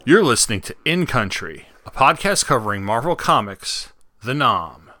You're listening to In Country, a podcast covering Marvel Comics, The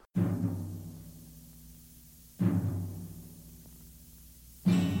Nam.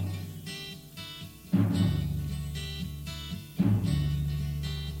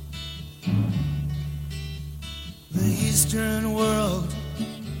 The Eastern world,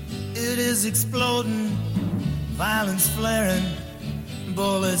 it is exploding, violence flaring,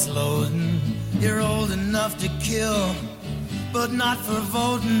 bullets loading. You're old enough to kill, but not for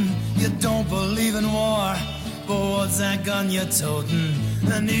voting. You don't believe in war, but what's that gun you're toting?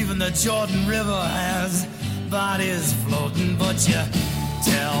 And even the Jordan River has bodies floating. But you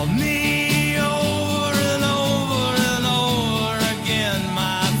tell me over and over and over again,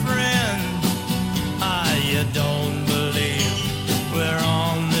 my friend, you don't believe we're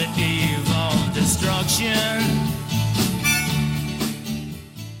on the eve of destruction.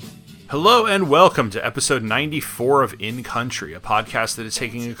 Hello and welcome to episode 94 of In Country, a podcast that is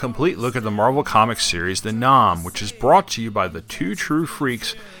taking a complete look at the Marvel Comics series, The Nam, which is brought to you by the Two True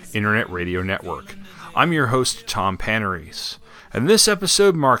Freaks Internet Radio Network. I'm your host, Tom Panarese, and this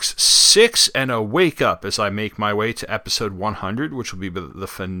episode marks 6 and a wake up as I make my way to episode 100, which will be the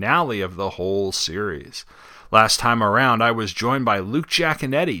finale of the whole series. Last time around, I was joined by Luke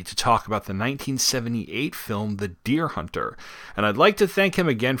Giaconetti to talk about the 1978 film The Deer Hunter, and I'd like to thank him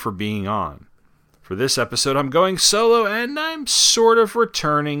again for being on. For this episode, I'm going solo, and I'm sort of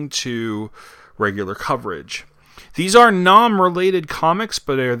returning to regular coverage. These are Nam-related comics,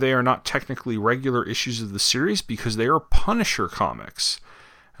 but they are not technically regular issues of the series because they are Punisher comics.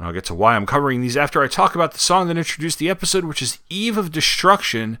 And I'll get to why I'm covering these after I talk about the song that introduced the episode, which is Eve of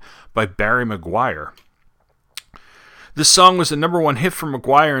Destruction by Barry McGuire. This song was the number one hit for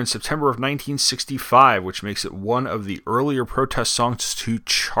McGuire in September of 1965, which makes it one of the earlier protest songs to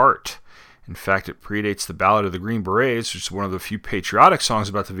chart. In fact, it predates the Ballad of the Green Berets, which is one of the few patriotic songs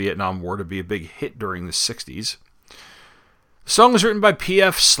about the Vietnam War to be a big hit during the 60s. The song was written by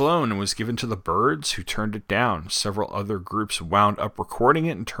P.F. Sloan and was given to the Byrds, who turned it down. Several other groups wound up recording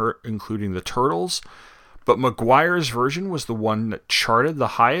it, including the Turtles, but McGuire's version was the one that charted the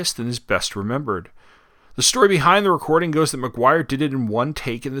highest and is best remembered. The story behind the recording goes that McGuire did it in one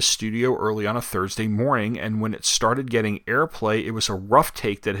take in the studio early on a Thursday morning, and when it started getting airplay, it was a rough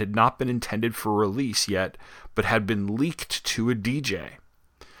take that had not been intended for release yet, but had been leaked to a DJ.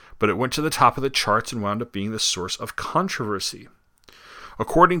 But it went to the top of the charts and wound up being the source of controversy.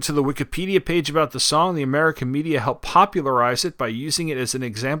 According to the Wikipedia page about the song, the American media helped popularize it by using it as an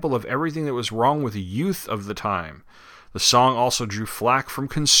example of everything that was wrong with youth of the time. The song also drew flack from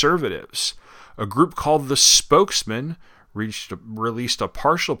conservatives. A group called The Spokesman released a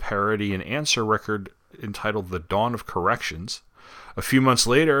partial parody and answer record entitled The Dawn of Corrections. A few months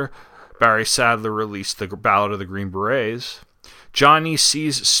later, Barry Sadler released The Ballad of the Green Berets. Johnny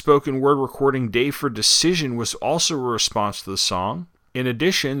C's spoken word recording Day for Decision was also a response to the song. In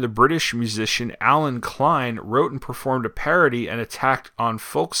addition, the British musician Alan Klein wrote and performed a parody and attack on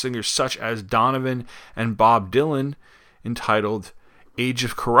folk singers such as Donovan and Bob Dylan entitled Age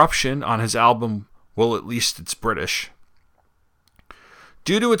of Corruption on his album, Well, At Least It's British.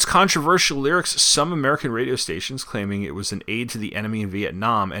 Due to its controversial lyrics, some American radio stations claiming it was an aid to the enemy in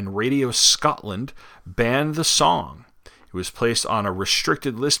Vietnam and Radio Scotland banned the song. It was placed on a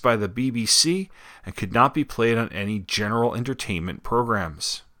restricted list by the BBC and could not be played on any general entertainment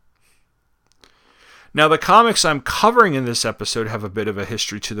programs. Now, the comics I'm covering in this episode have a bit of a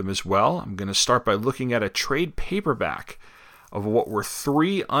history to them as well. I'm going to start by looking at a trade paperback of what were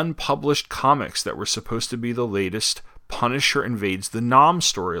 3 unpublished comics that were supposed to be the latest Punisher Invades the Nam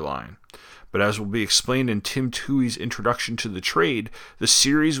storyline. But as will be explained in Tim Toohey's introduction to the trade, the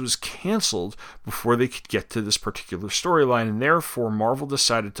series was canceled before they could get to this particular storyline, and therefore Marvel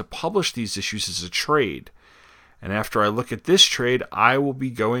decided to publish these issues as a trade. And after I look at this trade, I will be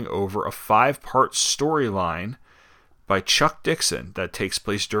going over a 5-part storyline by Chuck Dixon that takes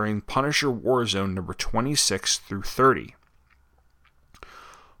place during Punisher Warzone number 26 through 30.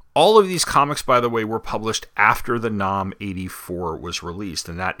 All of these comics, by the way, were published after the Nam 84 was released,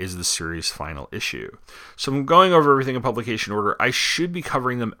 and that is the series' final issue. So I'm going over everything in publication order. I should be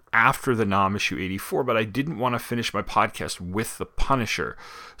covering them after the Nam issue 84, but I didn't want to finish my podcast with the Punisher,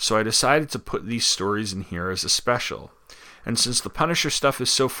 so I decided to put these stories in here as a special. And since the Punisher stuff is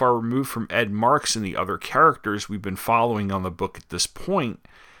so far removed from Ed Marks and the other characters we've been following on the book at this point,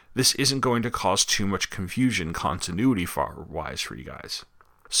 this isn't going to cause too much confusion continuity-wise for you guys.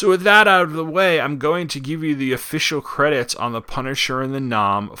 So with that out of the way, I'm going to give you the official credits on the Punisher and the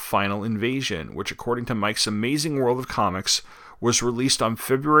Nam Final Invasion, which according to Mike's Amazing World of Comics, was released on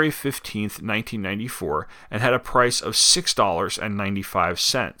February 15th, 1994, and had a price of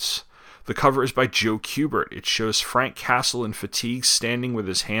 $6.95. The cover is by Joe Kubert. It shows Frank Castle in fatigue standing with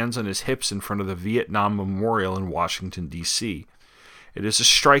his hands on his hips in front of the Vietnam Memorial in Washington, D.C. It is a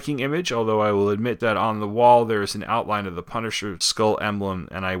striking image, although I will admit that on the wall there is an outline of the Punisher skull emblem,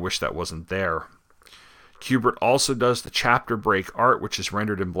 and I wish that wasn't there. Kubert also does the chapter break art, which is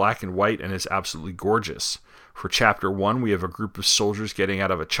rendered in black and white and is absolutely gorgeous. For Chapter 1, we have a group of soldiers getting out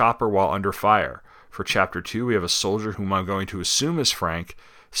of a chopper while under fire. For Chapter 2, we have a soldier whom I'm going to assume is Frank,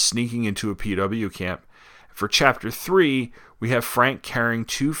 sneaking into a PW camp. For Chapter 3, we have Frank carrying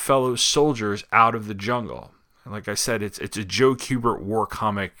two fellow soldiers out of the jungle. And like I said, it's a Joe Kubert war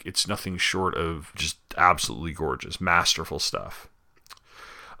comic. It's nothing short of just absolutely gorgeous, masterful stuff.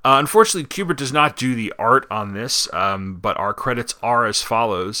 Unfortunately, Kubert does not do the art on this, but our credits are as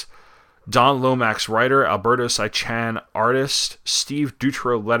follows. Don Lomax, writer; Alberto Saichan, artist; Steve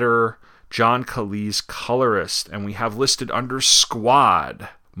Dutro, letterer; John Calise, colorist. And we have listed under Squad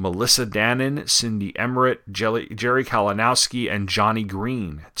Melissa Dannon, Cindy Emmerich, Jerry Kalinowski, and Johnny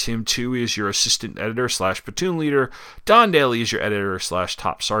Green. Tim Toohey is your assistant editor / platoon leader. Don Daly is your editor /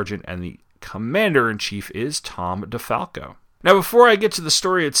 top sergeant. And the commander-in-chief is Tom DeFalco. Now, before I get to the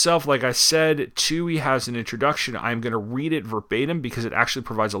story itself, like I said, Toohey has an introduction. I'm going to read it verbatim because it actually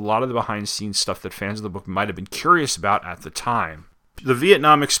provides a lot of the behind-the-scenes stuff that fans of the book might have been curious about at the time. The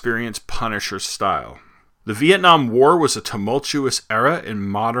Vietnam Experience Punisher Style. The Vietnam War was a tumultuous era in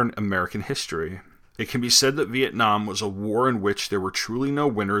modern American history. It can be said that Vietnam was a war in which there were truly no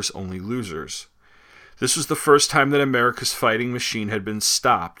winners, only losers. This was the first time that America's fighting machine had been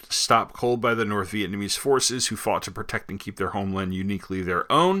stopped cold by the North Vietnamese forces who fought to protect and keep their homeland uniquely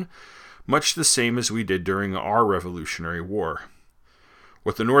their own, much the same as we did during our Revolutionary War.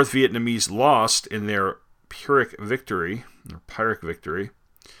 What the North Vietnamese lost in their Pyrrhic victory,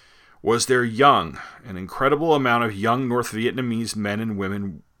 was their an incredible amount of young North Vietnamese men and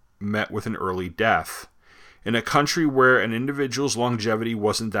women met with an early death. In a country where an individual's longevity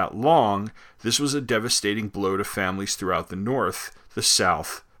wasn't that long, this was a devastating blow to families throughout the North. The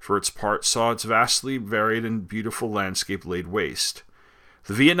South, for its part, saw its vastly varied and beautiful landscape laid waste.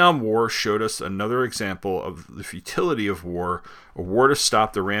 The Vietnam War showed us another example of the futility of war, a war to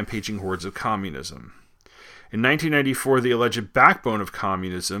stop the rampaging hordes of communism. In 1994, the alleged backbone of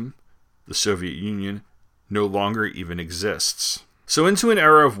communism, the Soviet Union, no longer even exists. So into an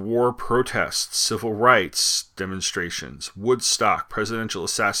era of war protests, civil rights demonstrations, Woodstock, presidential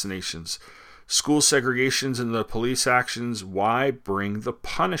assassinations, school segregations, and the police actions, why bring the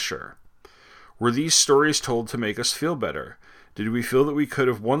Punisher? Were these stories told to make us feel better? Did we feel that we could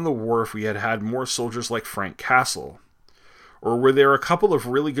have won the war if we had had more soldiers like Frank Castle? Or were there a couple of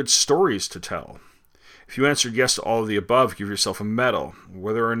really good stories to tell? If you answered yes to all of the above, give yourself a medal.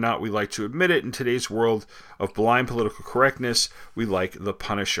 Whether or not we like to admit it, in today's world of blind political correctness, we like the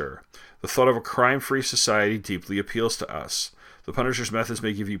Punisher. The thought of a crime-free society deeply appeals to us. The Punisher's methods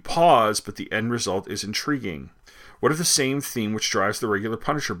may give you pause, but the end result is intriguing. What if the same theme which drives the regular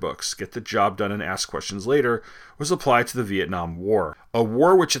Punisher books, get the job done and ask questions later, was applied to the Vietnam War? A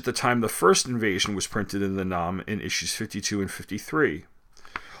war which at the time the first invasion was printed in the NAM in issues 52 and 53.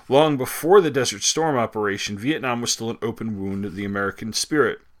 Long before the Desert Storm operation, Vietnam was still an open wound of the American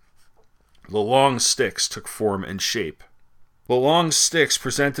spirit. The Long Sticks took form and shape. The Long Sticks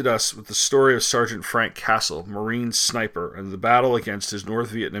presented us with the story of Sergeant Frank Castle, Marine sniper, and the battle against his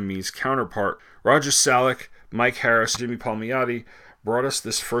North Vietnamese counterpart. Roger Salek, Mike Harris, Jimmy Palmiotti brought us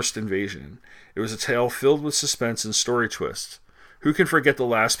this first invasion. It was a tale filled with suspense and story twists. Who can forget the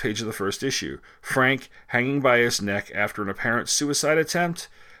last page of the first issue? Frank hanging by his neck after an apparent suicide attempt?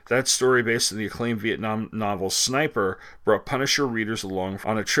 That story, based on the acclaimed Vietnam novel Sniper, brought Punisher readers along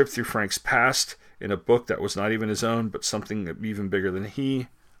on a trip through Frank's past in a book that was not even his own, but something even bigger than he,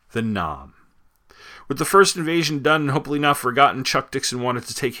 the Nam. With the first invasion done and hopefully not forgotten, Chuck Dixon wanted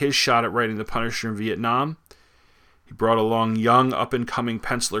to take his shot at writing the Punisher in Vietnam. He brought along young, up-and-coming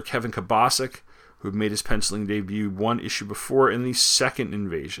penciler Kevin Kabasic, who had made his penciling debut one issue before in the second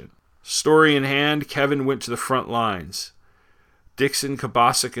invasion. Story in hand, Kevin went to the front lines. Dixon,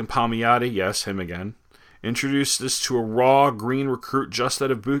 Kabasic, and Palmiotti, yes, him again, introduced us to a raw, green recruit just out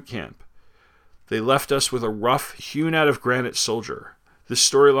of boot camp. They left us with a rough, hewn-out-of granite soldier. This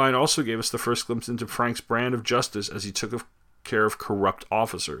storyline also gave us the first glimpse into Frank's brand of justice as he took care of corrupt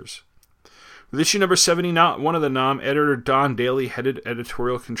officers. With issue number 71 of the NAM, editor Don Daly headed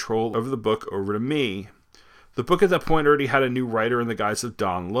editorial control over the book over to me. The book at that point already had a new writer in the guise of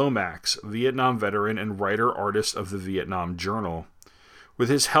Don Lomax, a Vietnam veteran and writer-artist of the Vietnam Journal. With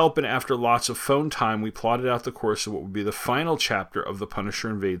his help and after lots of phone time, we plotted out the course of what would be the final chapter of The Punisher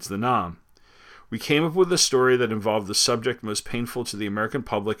Invades the Nam. We came up with a story that involved the subject most painful to the American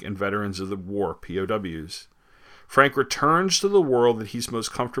public and veterans of the war, POWs. Frank returns to the world that he's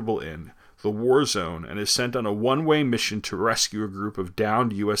most comfortable in, the war zone, and is sent on a one-way mission to rescue a group of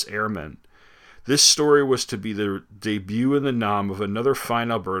downed U.S. airmen. This story was to be the debut in the Nam of another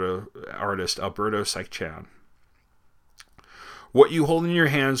fine Alberta artist, Alberto Saichan. What you hold in your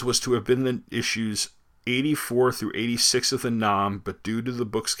hands was to have been the issues 84 through 86 of the Nam, but due to the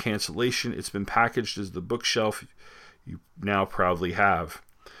book's cancellation, it's been packaged as the bookshelf you now proudly have.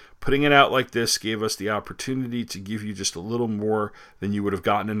 Putting it out like this gave us the opportunity to give you just a little more than you would have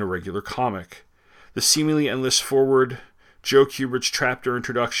gotten in a regular comic. The seemingly endless forward, Joe Kubert's chapter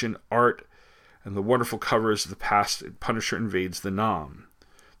introduction, art, and the wonderful covers of the past Punisher Invades the Nam.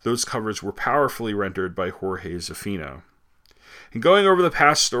 Those covers were powerfully rendered by Jorge Zaffino. In going over the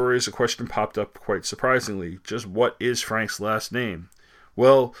past stories, a question popped up quite surprisingly. Just what is Frank's last name?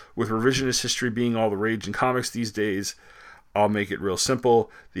 Well, with revisionist history being all the rage in comics these days, I'll make it real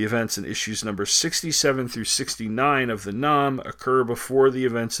simple. The events in issues number 67 through 69 of the Nam occur before the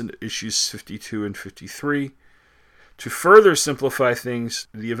events in issues 52 and 53. To further simplify things,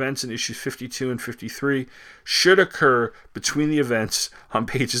 the events in issues 52 and 53 should occur between the events on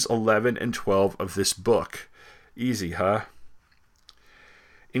pages 11 and 12 of this book. Easy, huh?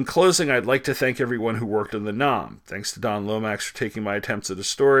 In closing, I'd like to thank everyone who worked on the Nam. Thanks to Don Lomax for taking my attempts at a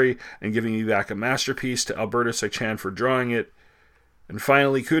story and giving me back a masterpiece, to Alberto Saichan for drawing it. And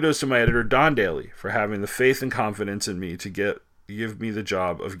finally, kudos to my editor, Don Daly, for having the faith and confidence in me to give me the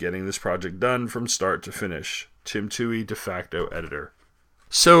job of getting this project done from start to finish. Tim Toohey, de facto editor.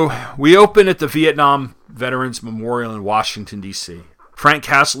 So, we open at the Vietnam Veterans Memorial in Washington, D.C. Frank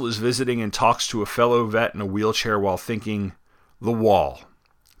Castle is visiting and talks to a fellow vet in a wheelchair while thinking, the wall.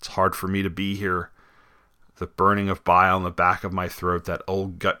 It's hard for me to be here. The burning of bile in the back of my throat, that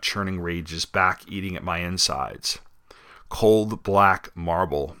old gut-churning rage is back eating at my insides. Cold black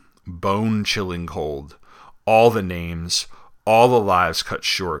marble, bone-chilling cold. All the names, all the lives cut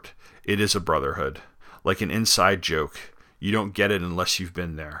short. It is a brotherhood. Like an inside joke. You don't get it unless you've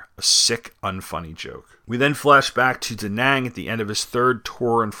been there. A sick, unfunny joke. We then flash back to Da Nang at the end of his third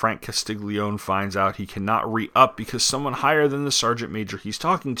tour, and Frank Castiglione finds out he cannot re-up because someone higher than the sergeant major he's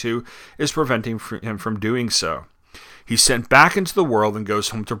talking to is preventing him from doing so. He's sent back into the world and goes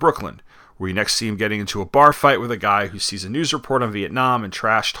home to Brooklyn, where we next see him getting into a bar fight with a guy who sees a news report on Vietnam and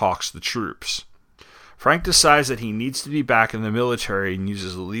trash talks the troops. Frank decides that he needs to be back in the military and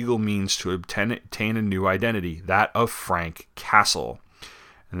uses the legal means to obtain a new identity, that of Frank Castle.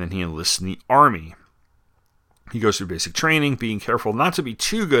 And then he enlists in the army. He goes through basic training, being careful not to be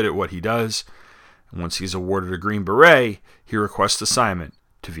too good at what he does. And once he's awarded a Green Beret, he requests assignment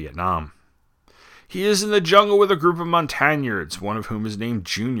to Vietnam. He is in the jungle with a group of Montagnards, one of whom is named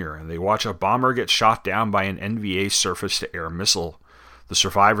Junior, and they watch a bomber get shot down by an NVA surface-to-air missile. The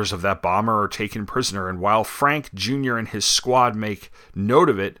survivors of that bomber are taken prisoner, and while Frank Jr. and his squad make note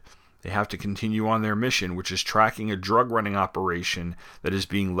of it, they have to continue on their mission, which is tracking a drug-running operation that is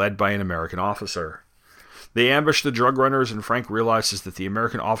being led by an American officer. They ambush the drug runners, and Frank realizes that the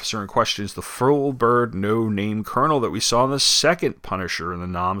American officer in question is the full-bird, no-name colonel that we saw in the second Punisher in the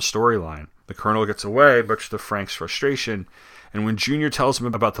Nam storyline. The colonel gets away, much to Frank's frustration, and when Junior tells him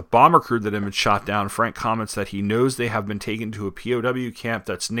about the bomber crew that had been shot down, Frank comments that he knows they have been taken to a POW camp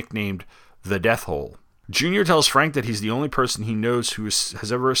that's nicknamed the Death Hole. Junior tells Frank that he's the only person he knows who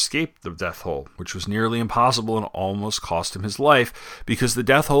has ever escaped the Death Hole, which was nearly impossible and almost cost him his life, because the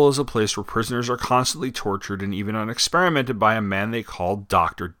Death Hole is a place where prisoners are constantly tortured and even experimented by a man they call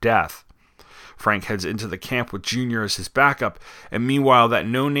Dr. Death. Frank heads into the camp with Junior as his backup, and meanwhile that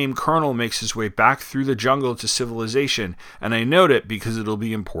no-name colonel makes his way back through the jungle to civilization, and I note it because it'll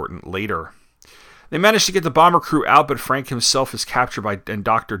be important later. They manage to get the bomber crew out, but Frank himself is captured and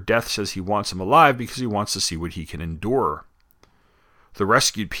Dr. Death says he wants him alive because he wants to see what he can endure. The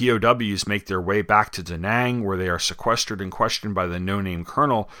rescued POWs make their way back to Da Nang, where they are sequestered and questioned by the no-name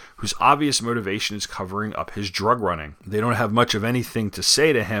colonel, whose obvious motivation is covering up his drug running. They don't have much of anything to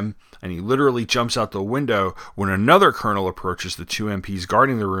say to him, and he literally jumps out the window when another colonel approaches the two MPs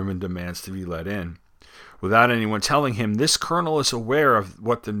guarding the room and demands to be let in. Without anyone telling him, this colonel is aware of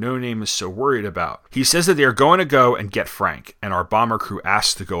what the no-name is so worried about. He says that they are going to go and get Frank, and our bomber crew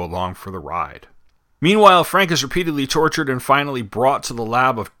asks to go along for the ride. Meanwhile, Frank is repeatedly tortured and finally brought to the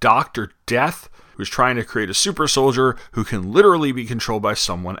lab of Dr. Death, who's trying to create a super soldier who can literally be controlled by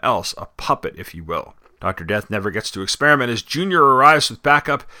someone else, a puppet, if you will. Dr. Death never gets to experiment as Junior arrives with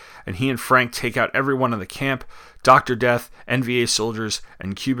backup, and he and Frank take out everyone in the camp, Dr. Death, NVA soldiers,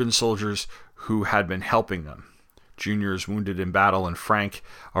 and Cuban soldiers who had been helping them. Junior is wounded in battle, and Frank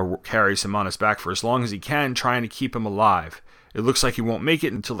carries him on his back for as long as he can, trying to keep him alive. It looks like he won't make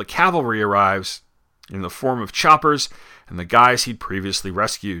it until the cavalry arrives in the form of choppers and the guys he'd previously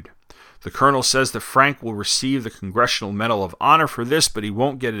rescued. The colonel says that Frank will receive the Congressional Medal of Honor for this, but he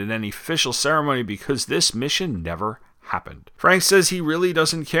won't get it in any official ceremony because this mission never happened. Frank says he really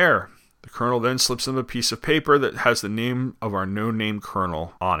doesn't care. The colonel then slips him a piece of paper that has the name of our no-name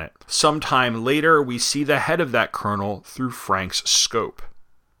colonel on it. Sometime later, we see the head of that colonel through Frank's scope.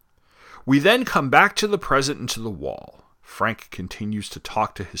 We then come back to the present and to the wall. Frank continues to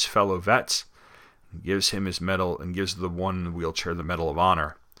talk to his fellow vets, and gives him his medal, and gives the one in the wheelchair the Medal of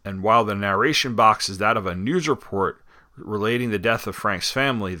Honor. And while the narration box is that of a news report relating the death of Frank's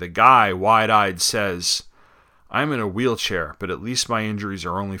family, the guy, wide-eyed, says, "I'm in a wheelchair, but at least my injuries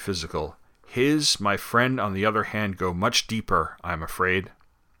are only physical. His, my friend, on the other hand, go much deeper, I'm afraid."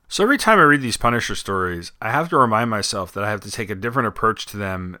 So every time I read these Punisher stories, I have to remind myself that I have to take a different approach to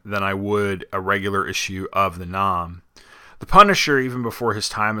them than I would a regular issue of the NOM. The Punisher, even before his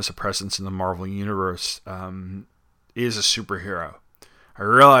time as a presence in the Marvel Universe, is a superhero. I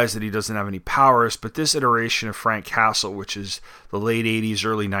realize that he doesn't have any powers, but this iteration of Frank Castle, which is the late 80s,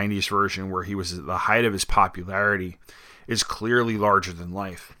 early 90s version where he was at the height of his popularity, is clearly larger than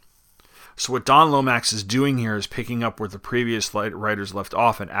life. So what Don Lomax is doing here is picking up where the previous writers left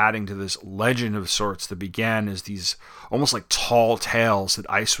off and adding to this legend of sorts that began as these almost like tall tales that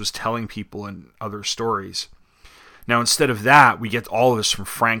Ice was telling people in other stories. Now, instead of that, we get all of this from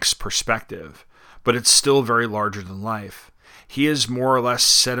Frank's perspective, but it's still very larger than life. He has more or less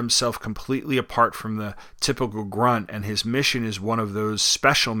set himself completely apart from the typical grunt, and his mission is one of those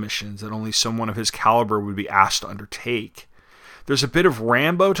special missions that only someone of his caliber would be asked to undertake. There's a bit of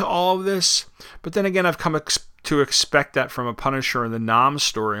Rambo to all of this, but then again, I've come to expect that from a Punisher in the NOM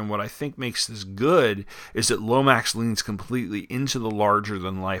story, and what I think makes this good is that Lomax leans completely into the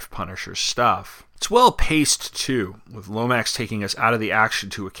larger-than-life Punisher stuff. It's well-paced, too, with Lomax taking us out of the action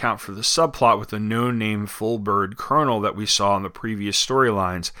to account for the subplot with the no-name full-bird colonel that we saw in the previous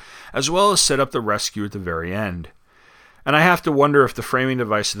storylines, as well as set up the rescue at the very end. And I have to wonder if the framing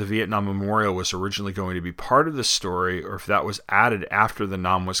device of the Vietnam Memorial was originally going to be part of the story, or if that was added after the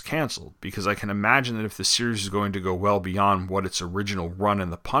NOM was canceled, because I can imagine that if the series is going to go well beyond what its original run in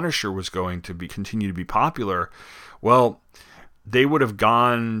The Punisher was going to continue to be popular, well, they would have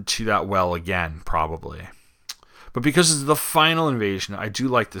gone to that well again, probably. But because it's the final invasion, I do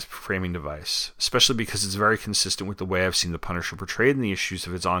like this framing device, especially because it's very consistent with the way I've seen the Punisher portrayed in the issues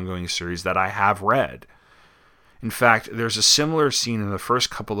of its ongoing series that I have read. In fact, there's a similar scene in the first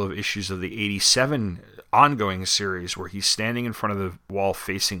couple of issues of the 87 ongoing series where he's standing in front of the wall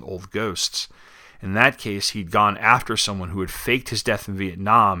facing old ghosts. In that case, he'd gone after someone who had faked his death in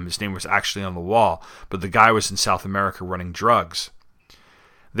Vietnam. His name was actually on the wall, but the guy was in South America running drugs.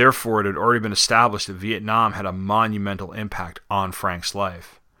 Therefore, it had already been established that Vietnam had a monumental impact on Frank's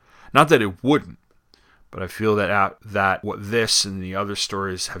life. Not that it wouldn't, but I feel that what this and the other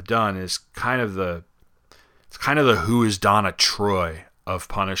stories have done is kind of the Who is Donna Troy of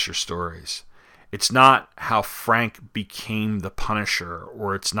Punisher stories. It's not how Frank became the Punisher,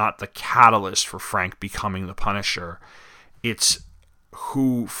 or it's not the catalyst for Frank becoming the Punisher. It's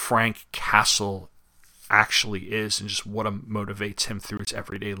who Frank Castle actually is and just what motivates him through his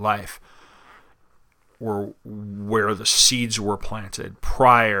everyday life, or where the seeds were planted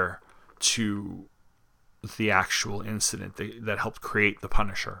prior to the actual incident that helped create the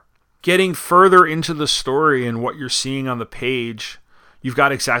Punisher. Getting further into the story and what you're seeing on the page, you've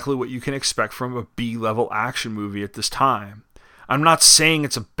got exactly what you can expect from a B-level action movie at this time. I'm not saying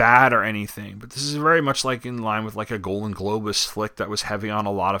it's a bad or anything, but this is very much like in line with like a Golden Globus flick that was heavy on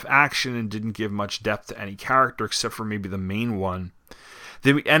a lot of action and didn't give much depth to any character except for maybe the main one.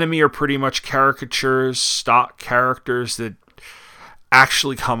 The enemy are pretty much caricatures, stock characters that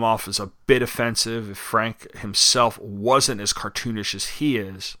actually come off as a bit offensive if Frank himself wasn't as cartoonish as he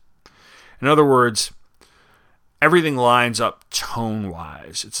is. In other words, everything lines up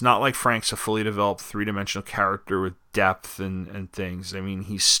tone-wise. It's not like Frank's a fully developed three-dimensional character with depth and things. I mean,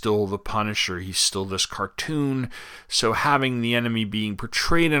 he's still the Punisher. He's still this cartoon. So having the enemy being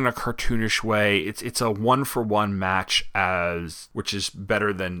portrayed in a cartoonish way, it's a one-for-one match, which is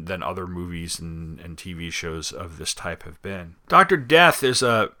better than other movies and TV shows of this type have been. Dr. Death is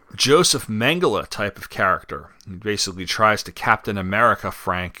a Joseph Mengele type of character. He basically tries to Captain America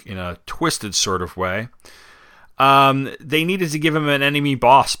Frank in a twisted sort of way. They needed to give him an enemy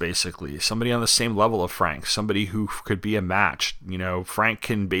boss, basically. Somebody on the same level of Frank. Somebody who could be a match. You know, Frank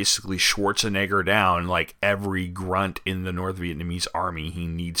can basically Schwarzenegger down like every grunt in the North Vietnamese army. He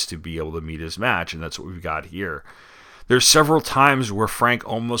needs to be able to meet his match, and that's what we've got here. There's several times where Frank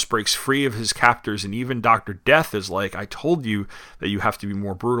almost breaks free of his captors, and even Dr. Death is like, I told you that you have to be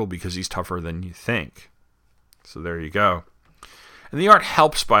more brutal because he's tougher than you think. So there you go. And the art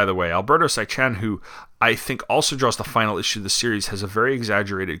helps, by the way. Alberto Saichen, who I think also draws the final issue of the series, has a very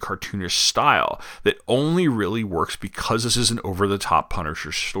exaggerated cartoonish style that only really works because this is an over-the-top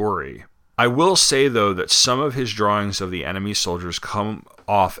Punisher story. I will say, though, that some of his drawings of the enemy soldiers come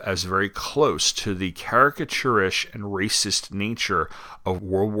off as very close to the caricaturish and racist nature of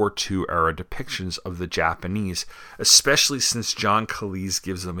World War II era depictions of the Japanese, especially since John Cleese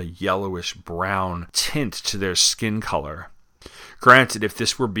gives them a yellowish-brown tint to their skin color. Granted, if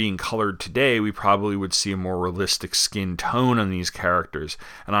this were being colored today, we probably would see a more realistic skin tone on these characters,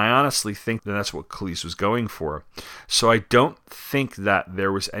 and I honestly think that that's what Cleese was going for. So I don't think that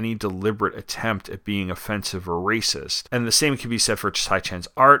there was any deliberate attempt at being offensive or racist. And the same can be said for Saichen's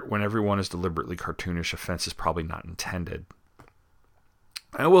art. When everyone is deliberately cartoonish, offense is probably not intended.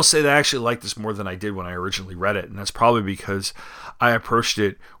 I will say that I actually like this more than I did when I originally read it, and that's probably because I approached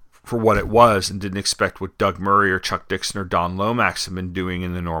it for what it was and didn't expect what Doug Murray or Chuck Dixon or Don Lomax have been doing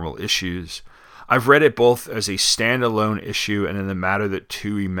in the normal issues. I've read it both as a standalone issue and in the matter that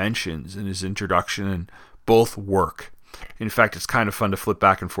Toohey mentions in his introduction, and both work. In fact, it's kind of fun to flip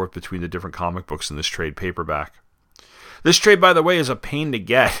back and forth between the different comic books in this trade paperback. This trade, by the way, is a pain to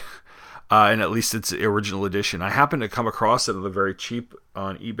get, and at least it's the original edition. I happened to come across it on the very cheap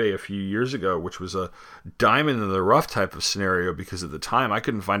on eBay a few years ago, which was a diamond in the rough type of scenario, because at the time I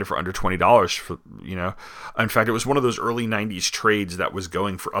couldn't find it for under $20 for, you know. In fact, it was one of those early 90s trades that was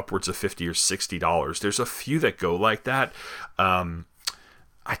going for upwards of $50 or $60. There's a few that go like that.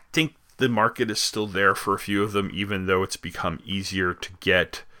 I think the market is still there for a few of them, even though it's become easier to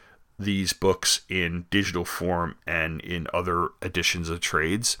get these books in digital form and in other editions of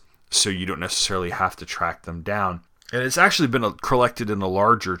trades, so you don't necessarily have to track them down. And it's actually been collected in a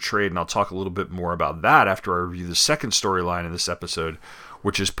larger trade, and I'll talk a little bit more about that after I review the second storyline in this episode,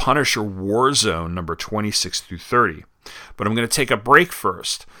 which is Punisher Warzone number 26 through 30. But I'm going to take a break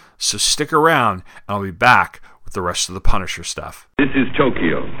first, so stick around, and I'll be back with the rest of the Punisher stuff. This is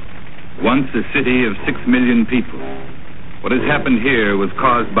Tokyo, once a city of 6 million people. What has happened here was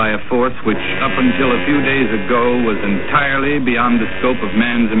caused by a force which, up until a few days ago, was entirely beyond the scope of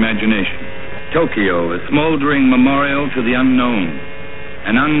man's imagination. Tokyo, a smoldering memorial to the unknown.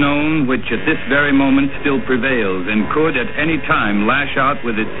 An unknown which at this very moment still prevails and could at any time lash out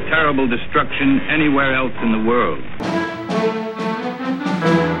with its terrible destruction anywhere else in the world.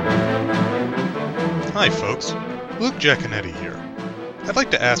 Hi folks, Luke Giaconetti here. I'd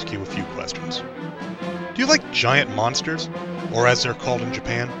like to ask you a few questions. Do you like giant monsters, or as they're called in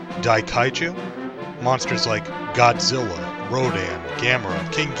Japan, Daikaiju? Monsters like Godzilla, Rodan, Gamera,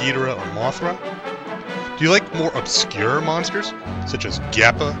 King Ghidorah, or Mothra? Do you like more obscure monsters, such as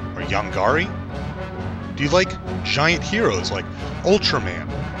Gappa or Yongari? Do you like giant heroes like Ultraman,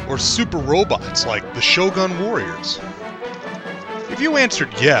 or super robots like the Shogun Warriors? If you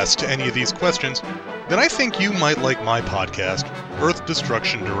answered yes to any of these questions, then I think you might like my podcast, Earth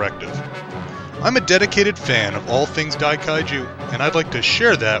Destruction Directive. I'm a dedicated fan of all things Daikaiju, and I'd like to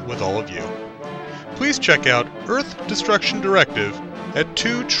share that with all of you. Please check out Earth Destruction Directive at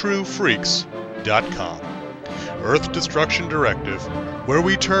twotruefreaks.com. Earth Destruction Directive, where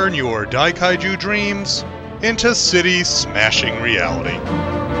we turn your Daikaiju dreams into city-smashing reality.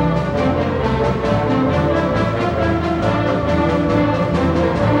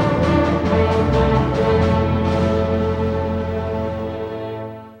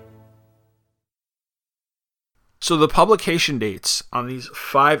 So the publication dates on these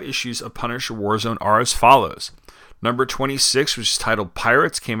 5 issues of Punisher Warzone are as follows. Number 26, which is titled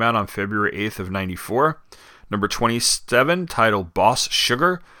Pirates, came out on February 8th of 94. Number 27, titled Boss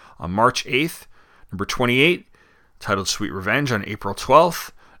Sugar, on March 8th. Number 28, titled Sweet Revenge, on April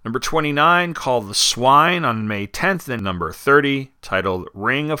 12th. Number 29, called The Swine, on May 10th. And number 30, titled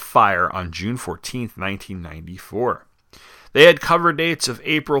Ring of Fire, on June 14th, 1994. They had cover dates of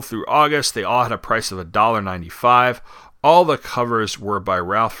April through August. They all had a price of $1.95. All the covers were by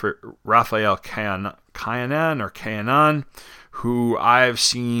Raphael Kayanan, who I've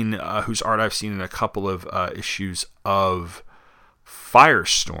seen, whose art I've seen in a couple of issues of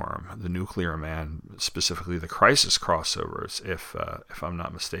Firestorm, the Nuclear Man, specifically the Crisis crossovers, if I'm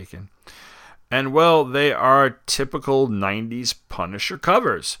not mistaken. And, well, they are typical 90s Punisher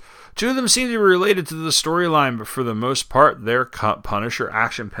covers. 2 of them seem to be related to the storyline, but for the most part, they're Punisher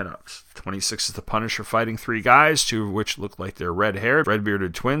action pinups. 26 is the Punisher fighting 3 guys, 2 of which look like they're red-haired,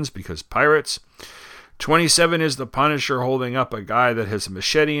 red-bearded twins because pirates. 27 is the Punisher holding up a guy that has a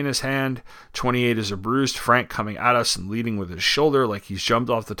machete in his hand. 28 is a bruised Frank coming at us and leading with his shoulder like he's jumped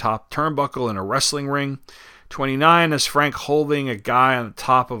off the top turnbuckle in a wrestling ring. 29 is Frank holding a guy on the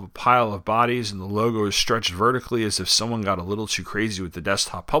top of a pile of bodies, and the logo is stretched vertically as if someone got a little too crazy with the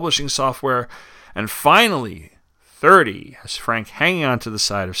desktop publishing software. And finally, 30 has Frank hanging onto the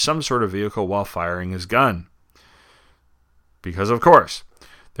side of some sort of vehicle while firing his gun. Because, of course,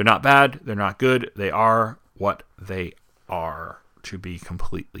 they're not bad, they're not good, they are what they are, to be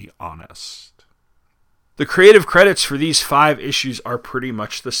completely honest. The creative credits for these 5 issues are pretty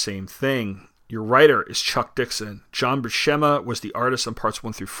much the same thing. Your writer is Chuck Dixon. John Buscema was the artist on parts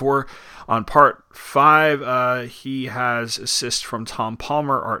 1 through 4. On part 5, he has assist from Tom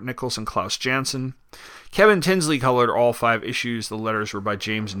Palmer, Art Nichols, and Klaus Janson. Kevin Tinsley colored all 5 issues. The letters were by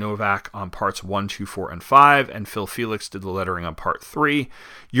James Novak on parts 1, 2, 4, and 5, and Phil Felix did the lettering on part 3.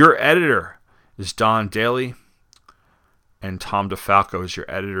 Your editor is Don Daly, and Tom DeFalco is your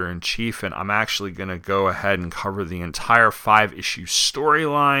editor-in-chief, and I'm actually going to go ahead and cover the entire 5-issue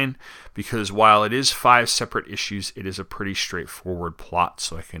storyline, because while it is 5 separate issues, it is a pretty straightforward plot,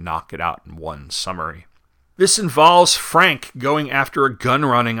 so I can knock it out in one summary. This involves Frank going after a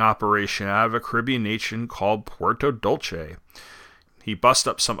gun-running operation out of a Caribbean nation called Puerto Dulce. He busts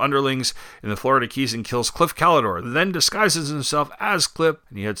up some underlings in the Florida Keys and kills Cliff Calidor, then disguises himself as Cliff,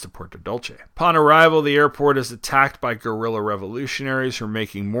 and he heads to Puerto Dulce. Upon arrival, the airport is attacked by guerrilla revolutionaries who are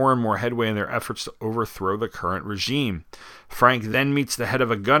making more and more headway in their efforts to overthrow the current regime. Frank then meets the head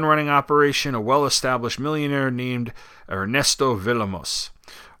of a gun-running operation, a well-established millionaire named Ernesto Villamos.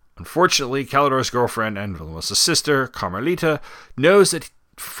 Unfortunately, Calidor's girlfriend and Villamos' sister, Carmelita, knows that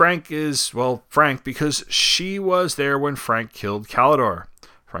Frank is, well, Frank because she was there when Frank killed Calidor.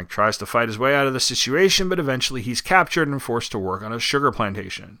 Frank tries to fight his way out of the situation, but eventually he's captured and forced to work on a sugar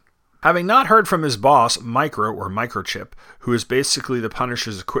plantation. Having not heard from his boss, Micro, or Microchip, who is basically the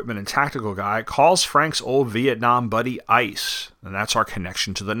Punisher's equipment and tactical guy, calls Frank's old Vietnam buddy Ice, and that's our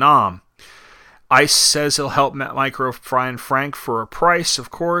connection to the Nam. Ice says he'll help Micro find Frank for a price, of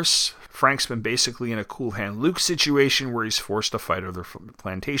course. Frank's been basically in a Cool Hand Luke situation where he's forced to fight other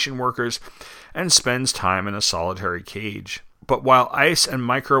plantation workers and spends time in a solitary cage. But while Ice and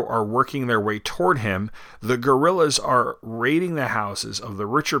Micro are working their way toward him, the guerrillas are raiding the houses of the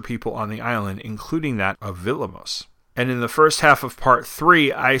richer people on the island, including that of Villamos. And in the first half of part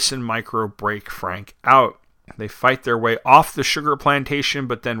 3, Ice and Micro break Frank out. They fight their way off the sugar plantation,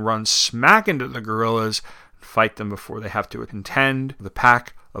 but then run smack into the guerrillas and fight them before they have to contend with a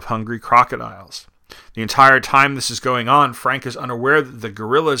pack of hungry crocodiles. The entire time this is going on, Frank is unaware that the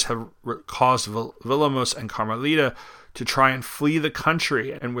guerrillas have caused Villamos and Carmelita to try and flee the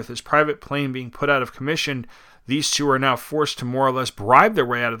country, and with his private plane being put out of commission, these 2 are now forced to more or less bribe their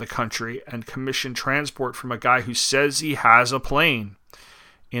way out of the country and commission transport from a guy who says he has a plane.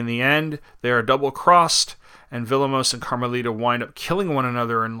 In the end, they are double-crossed, and Villamos and Carmelita wind up killing one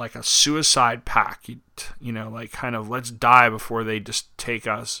another in like a suicide pact. You know, like kind of let's die before they just take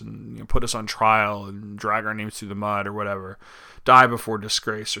us and put us on trial and drag our names through the mud or whatever. Die before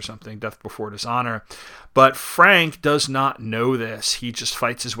disgrace or something, death before dishonor. But Frank does not know this. He just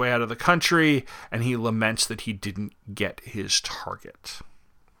fights his way out of the country, and he laments that he didn't get his target.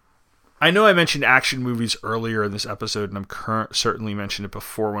 I know I mentioned action movies earlier in this episode, and I've certainly mentioned it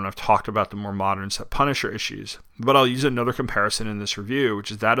before when I've talked about the more modern Punisher issues, but I'll use another comparison in this review,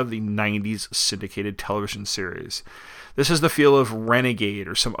 which is that of the 90s syndicated television series. This has the feel of Renegade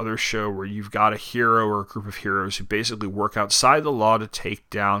or some other show where you've got a hero or a group of heroes who basically work outside the law to take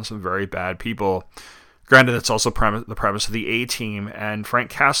down some very bad people. Granted, that's also the premise of the A-Team, and Frank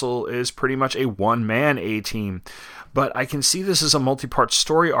Castle is pretty much a one-man A-Team. But I can see this as a multi-part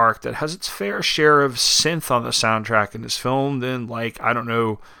story arc that has its fair share of synth on the soundtrack and is filmed in,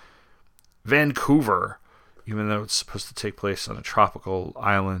 Vancouver, even though it's supposed to take place on a tropical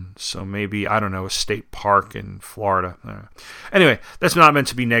island. So maybe, a state park in Florida. Anyway, that's not meant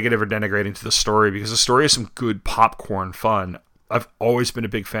to be negative or denigrating to the story, because the story is some good popcorn fun. I've always been a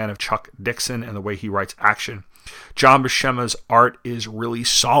big fan of Chuck Dixon and the way he writes action. John Buscema's art is really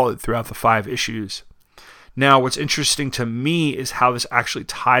solid throughout the 5 issues. Now, what's interesting to me is how this actually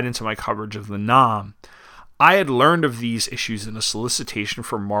tied into my coverage of the Nam. I had learned of these issues in a solicitation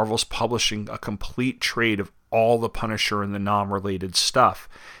for Marvel's publishing a complete trade of all the Punisher and the Nam related stuff.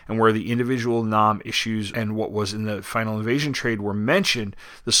 And where the individual Nam issues and what was in the Final Invasion trade were mentioned,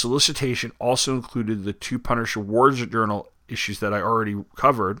 the solicitation also included the 2 Punisher War Journal issues that I already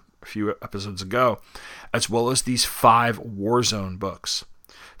covered a few episodes ago, as well as these 5 Warzone books.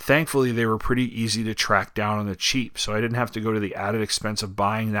 Thankfully, they were pretty easy to track down on the cheap, so I didn't have to go to the added expense of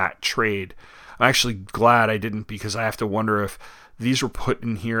buying that trade. I'm actually glad I didn't, because I have to wonder if these were put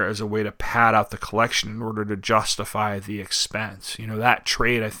in here as a way to pad out the collection in order to justify the expense. You know, that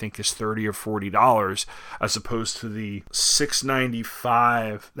trade I think is $30 or $40 as opposed to the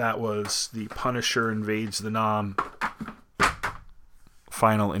 $6.95 that was the Punisher Invades the Nam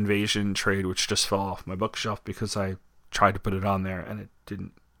Final Invasion trade, which just fell off my bookshelf because I tried to put it on there and it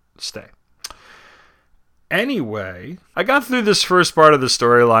didn't stay. Anyway, I got through this first part of the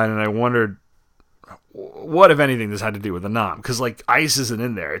storyline and I wondered what, if anything, this had to do with the Nam, because like Ice isn't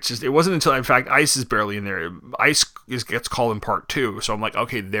in there. It wasn't until, in fact, Ice is barely in there. Ice gets called in part 2, so I'm like,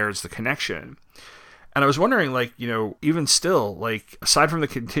 okay, there's the connection. And I was wondering, like, you know, even still, like, aside from the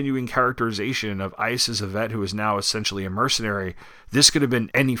continuing characterization of Ice as a vet who is now essentially a mercenary, this could have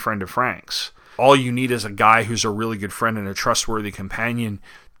been any friend of Frank's. All you need is a guy who's a really good friend and a trustworthy companion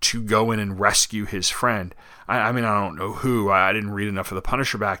to go in and rescue his friend. I mean, I don't know who. I didn't read enough of the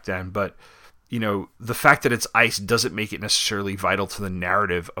Punisher back then, but you know, the fact that it's Ice doesn't make it necessarily vital to the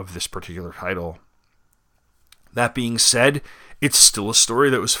narrative of this particular title. That being said, it's still a story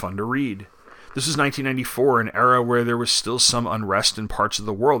that was fun to read. This was 1994, an era where there was still some unrest in parts of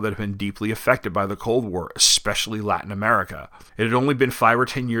the world that had been deeply affected by the Cold War, especially Latin America. It had only been 5 or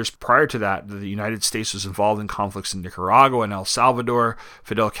 10 years prior to that the United States was involved in conflicts in Nicaragua and El Salvador.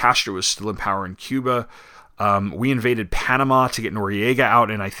 Fidel Castro was still in power in Cuba. We invaded Panama to get Noriega out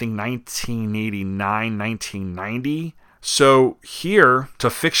in, I think, 1989, 1990. So here, to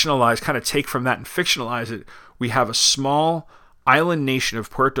fictionalize, kind of take from that and fictionalize it, we have a small island nation of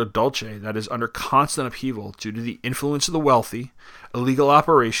Puerto Dulce that is under constant upheaval due to the influence of the wealthy, illegal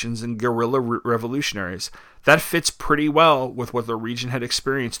operations, and guerrilla revolutionaries. That fits pretty well with what the region had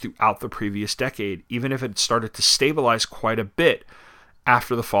experienced throughout the previous decade, even if it started to stabilize quite a bit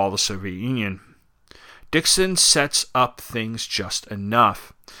after the fall of the Soviet Union. Dixon sets up things just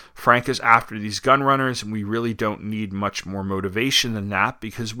enough. Frank is after these gun runners, and we really don't need much more motivation than that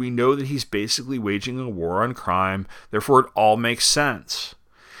because we know that he's basically waging a war on crime, therefore it all makes sense.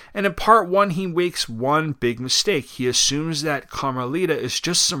 And in part 1, he makes one big mistake. He assumes that Carmelita is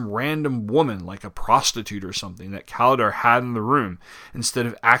just some random woman, like a prostitute or something, that Calidar had in the room, instead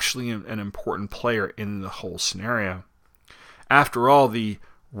of actually an important player in the whole scenario. After all, the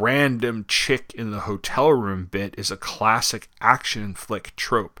random chick in the hotel room bit is a classic action flick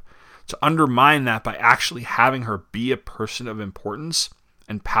trope. To undermine that by actually having her be a person of importance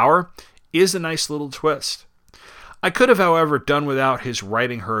and power is a nice little twist. I could have, however, done without his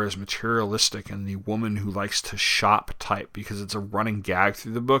writing her as materialistic and the woman who likes to shop type because it's a running gag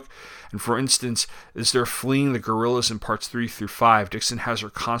through the book. And for instance, as they're fleeing the guerrillas in parts 3 through 5, Dixon has her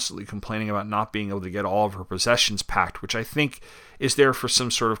constantly complaining about not being able to get all of her possessions packed, which I think is there for some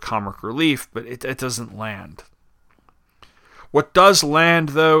sort of comic relief, but it doesn't land. What does land,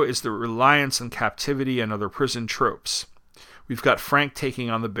 though, is the reliance on captivity and other prison tropes. We've got Frank taking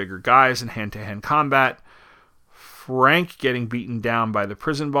on the bigger guys in hand-to-hand combat, Frank getting beaten down by the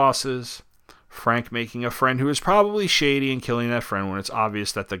prison bosses, Frank making a friend who is probably shady and killing that friend when it's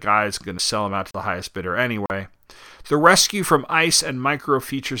obvious that the guy is going to sell him out to the highest bidder anyway. The rescue from Ice and Micro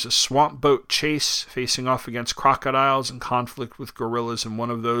features a swamp boat chase facing off against crocodiles and conflict with gorillas in one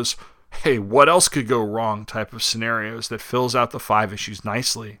of those, hey, what else could go wrong type of scenarios that fills out the 5 issues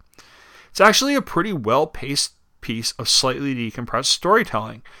nicely. It's actually a pretty well-paced piece of slightly decompressed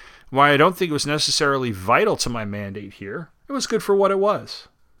storytelling. Why I don't think it was necessarily vital to my mandate here, it was good for what it was.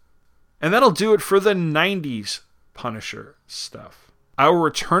 And that'll do it for the 90s Punisher stuff. I will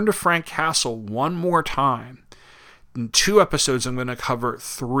return to Frank Castle one more time. In 2 episodes, I'm going to cover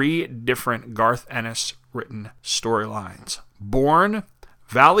 3 different Garth Ennis written storylines. Born,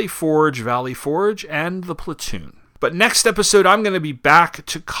 Valley Forge, and The Platoon. But next episode, I'm going to be back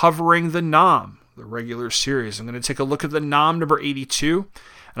to covering the Nam, the regular series. I'm going to take a look at the Nam number 82.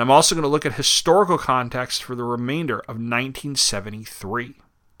 And I'm also going to look at historical context for the remainder of 1973.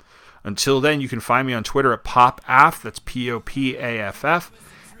 Until then, you can find me on Twitter at PopAff, that's POPAFF.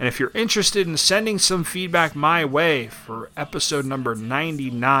 And if you're interested in sending some feedback my way for episode number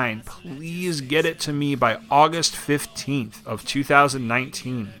 99, please get it to me by August 15th of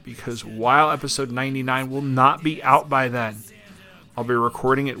 2019, because while episode 99 will not be out by then, I'll be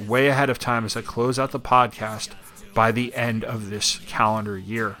recording it way ahead of time as I close out the podcast by the end of this calendar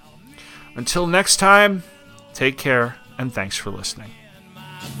year. Until next time, Take care, and thanks for listening.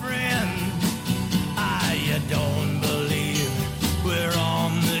 Friend, you don't believe we're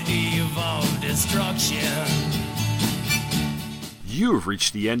on the eve of destruction. You have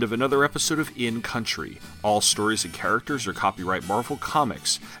reached the end of another episode of In Country. All stories and characters are copyright Marvel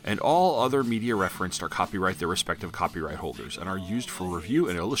Comics, and all other media referenced are copyright their respective copyright holders and are used for review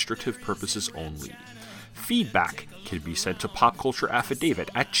and illustrative purposes only. Feedback can be sent to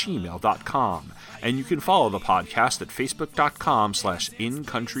popcultureaffidavit@gmail.com, and you can follow the podcast at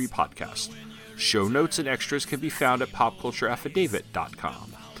facebook.com/incountrypodcast. Show notes and extras can be found at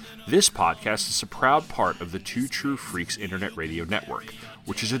popcultureaffidavit.com. This podcast is a proud part of the Two True Freaks Internet Radio Network,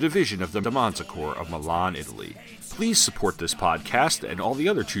 which is a division of the Manzicor of Milan, Italy. Please support this podcast and all the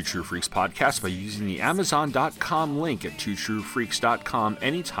other Two True Freaks podcasts by using the Amazon.com link at twotruefreaks.com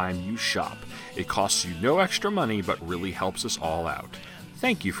anytime you shop. It costs you no extra money, but really helps us all out.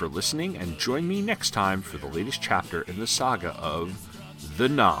 Thank you for listening, and join me next time for the latest chapter in the saga of The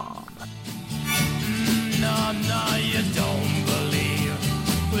Nom. No, you don't